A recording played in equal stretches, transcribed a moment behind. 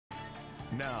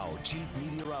Now, Chief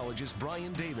Meteorologist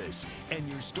Brian Davis and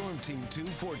your Storm Team 2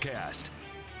 forecast.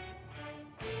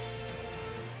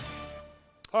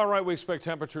 All right, we expect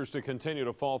temperatures to continue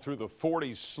to fall through the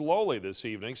 40s slowly this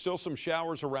evening. Still some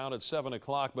showers around at 7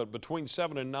 o'clock, but between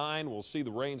 7 and 9, we'll see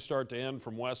the rain start to end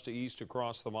from west to east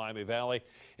across the Miami Valley.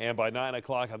 And by 9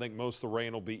 o'clock, I think most of the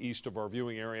rain will be east of our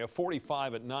viewing area.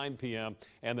 45 at 9 p.m.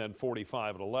 and then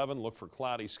 45 at 11. Look for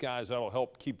cloudy skies. That'll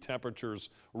help keep temperatures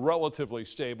relatively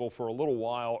stable for a little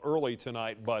while early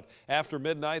tonight. But after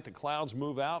midnight, the clouds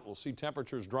move out. We'll see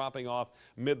temperatures dropping off.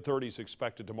 Mid-30s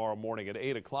expected tomorrow morning at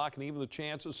 8 o'clock, and even the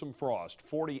chance of some frost.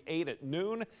 48 at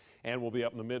noon, and we'll be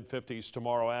up in the mid-50s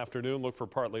tomorrow afternoon. Look for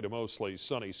partly to mostly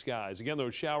sunny skies. Again,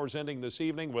 those showers ending this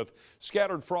evening with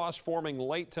scattered frost forming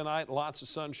late tonight. Lots of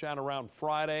sunshine around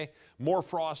Friday. More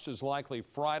frost is likely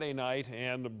Friday night,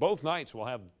 and both nights will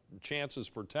have chances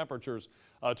for temperatures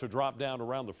to drop down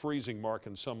around the freezing mark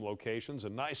in some locations.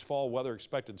 And nice fall weather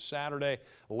expected Saturday.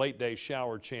 Late day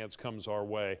shower chance comes our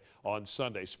way on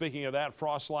Sunday. Speaking of that,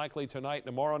 frost likely tonight,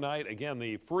 tomorrow night. Again,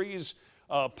 the freeze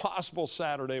possible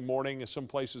Saturday morning. Some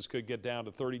places could get down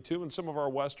to 32, and some of our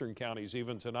western counties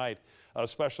even tonight,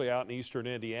 especially out in eastern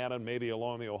Indiana and maybe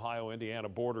along the Ohio-Indiana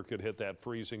border, could hit that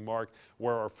freezing mark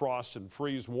where our frost and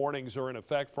freeze warnings are in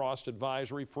effect. Frost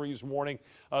advisory, freeze warning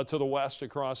to the west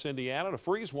across Indiana, and a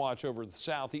freeze watch over the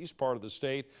southeast part of the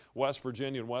state, West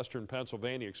Virginia and western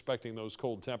Pennsylvania, expecting those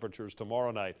cold temperatures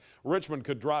tomorrow night. Richmond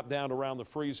could drop down around the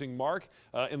freezing mark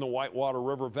in the Whitewater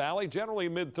River Valley, generally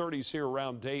mid-30s here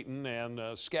around Dayton, and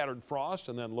scattered frost,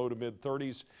 and then low to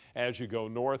mid-30s as you go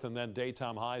north. And then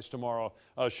daytime highs tomorrow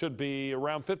should be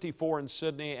around 54 in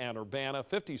Sydney and Urbana,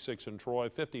 56 in Troy,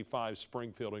 55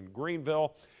 Springfield and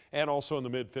Greenville, and also in the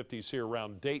mid-50s here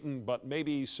around Dayton, but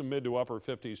maybe some mid to upper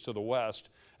 50s to the west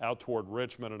out toward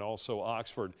Richmond and also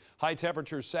Oxford. High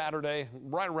temperatures Saturday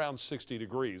right around 60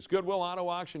 degrees. Goodwill Auto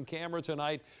Auction camera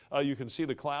tonight. You can see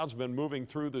the clouds been moving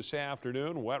through this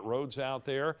afternoon. Wet roads out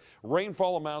there.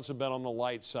 Rainfall amounts have been on the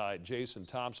light side. Jason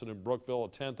Thompson in Brookville,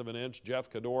 1/10 of an inch. Jeff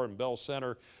Cador in Bell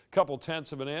Center, couple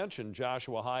tenths of an inch. And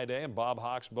Joshua Hyday and Bob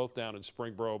Hawks both down in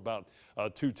Springboro, about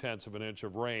 2/10 of an inch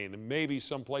of rain. And maybe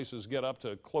some places get up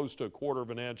to close to 1/4 of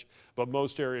an inch, but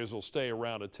most areas will stay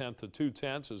around 1/10 to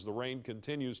 2/10 as the rain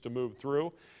continues to move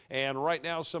through. And right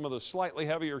now, some of the slightly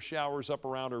heavier showers up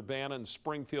around Urbana and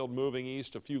Springfield moving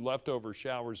east, a few leftover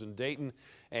showers in Dayton.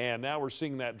 And now we're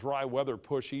seeing that dry weather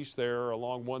push east there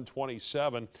along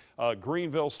 127.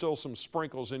 Greenville, still some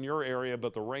sprinkles in your area,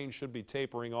 but the rain should be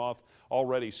tapering off.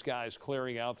 Already skies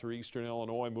clearing out through eastern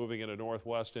Illinois, moving into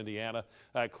northwest Indiana,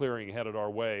 clearing headed our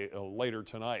way later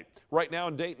tonight. Right now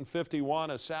in Dayton,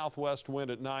 51, a southwest wind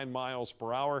at 9 miles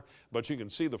per hour, but you can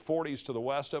see the 40s to the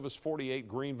west of us, 48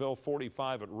 Greenville,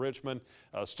 45 at Richmond,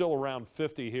 still around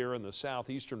 50 here in the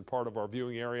southeastern part of our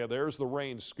viewing area. There's the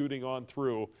rain scooting on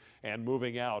through and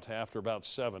moving out after about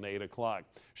 7, 8 o'clock.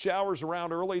 Showers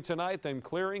around early tonight, then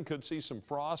clearing. Could see some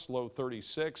frost, low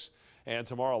 36. And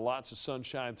tomorrow, lots of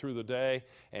sunshine through the day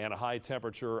and a high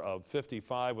temperature of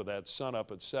 55 with that sun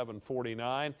up at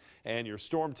 7:49. And your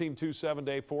Storm Team 2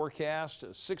 7-day forecast, a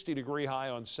 60-degree high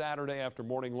on Saturday after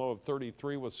morning low of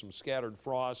 33 with some scattered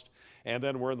frost. And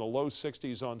then we're in the low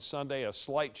 60s on Sunday, a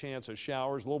slight chance of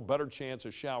showers, a little better chance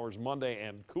of showers Monday,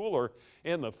 and cooler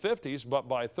in the 50s. But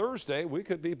by Thursday, we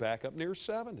could be back up near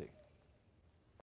 70.